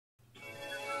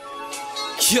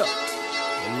Yeah.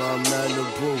 In my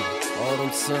Malibu,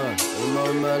 autumn sun. In my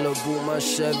Malibu, my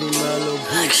Chevy Malibu.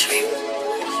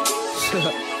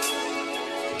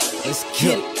 Let's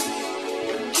get it.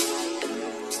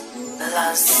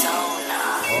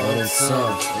 Autumn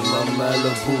sun, in my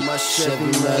Malibu, my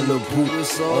Chevy Malibu.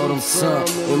 It's autumn sun,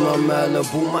 in my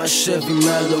Malibu, my Chevy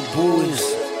Malibu. Is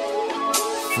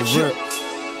for real.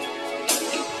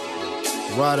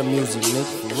 Rider music, nigga,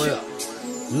 for real.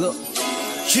 Look,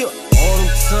 yeah.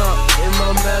 Autumn sun, in my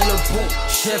Malibu,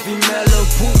 Chevy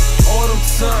Malibu. Autumn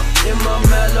sun, in my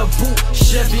Malibu,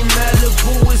 Chevy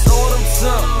Malibu. It's autumn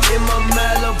sun, in my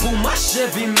Malibu, my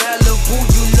Chevy Malibu.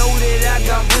 You know that I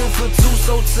got room for two,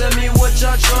 so tell me what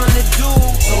y'all tryna do.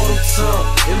 Autumn sun,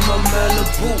 in my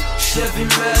Malibu, Chevy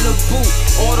Malibu.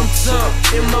 Autumn sun,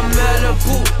 in my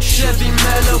Malibu, Chevy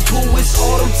Malibu. It's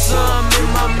autumn sun, in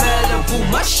my Malibu,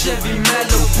 my Chevy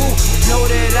Malibu. Know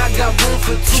that I got room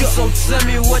for two, so tell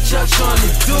me what y'all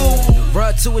tryna do.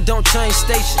 Ride to it, don't change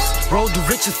stations. Roll the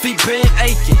richest, feet been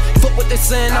aching. Fuck what they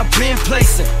saying, I been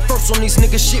placing. First on these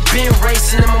niggas, shit been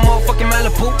racing. In my motherfucking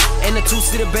Malibu, and the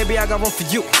two-seater, baby, I got room for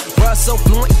you. Ride so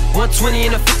fluent, 120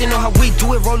 and a 50, know how we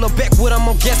do it. Roll her backwood, I'm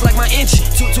on gas like my engine.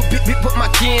 Two beep, put my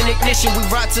key in ignition. We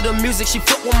ride to the music, she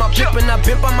fuck with my blimp, and I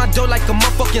bimp on my door like a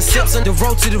motherfucking Simpson. The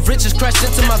road to the riches crashed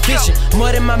into my vision.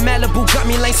 Mud in my Malibu got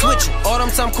me lane switching.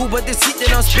 Autumn time cool, but this heat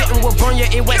that I'm spitting will burn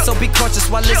your ear wet, so be cautious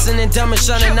while listening. Diamonds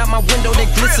shining out my window, they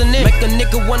glistening. Make a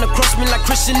nigga wanna cross me like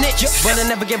Christian Nick. But I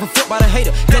never gave a fuck about a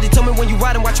hater. Daddy told me when you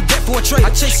ride and watch you bet for a trade.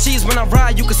 I chase cheese when I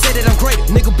ride, you can say that I'm greater.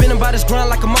 Nigga been about this grind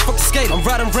like a motherfucking skater. I'm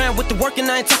riding around with the work and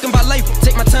I ain't talking about labor.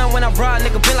 Take my time when I ride,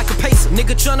 nigga been like a pacer.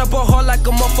 Nigga tryna ball hard like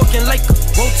a motherfucking Laker.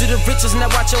 Roll to the riches, now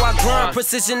watch how I grind.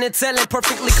 Precision and talent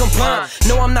perfectly combined.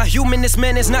 No, I'm not human, this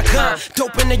man is not kind.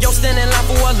 Dope in the yo, standing line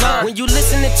for a line. When you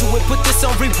listening to it, put this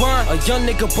on rewind. A young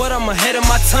nigga, but I'm ahead of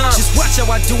my time. Just watch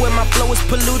how I do it, my flow is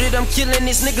polluted. I'm killing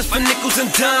these niggas for nickels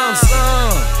and dimes.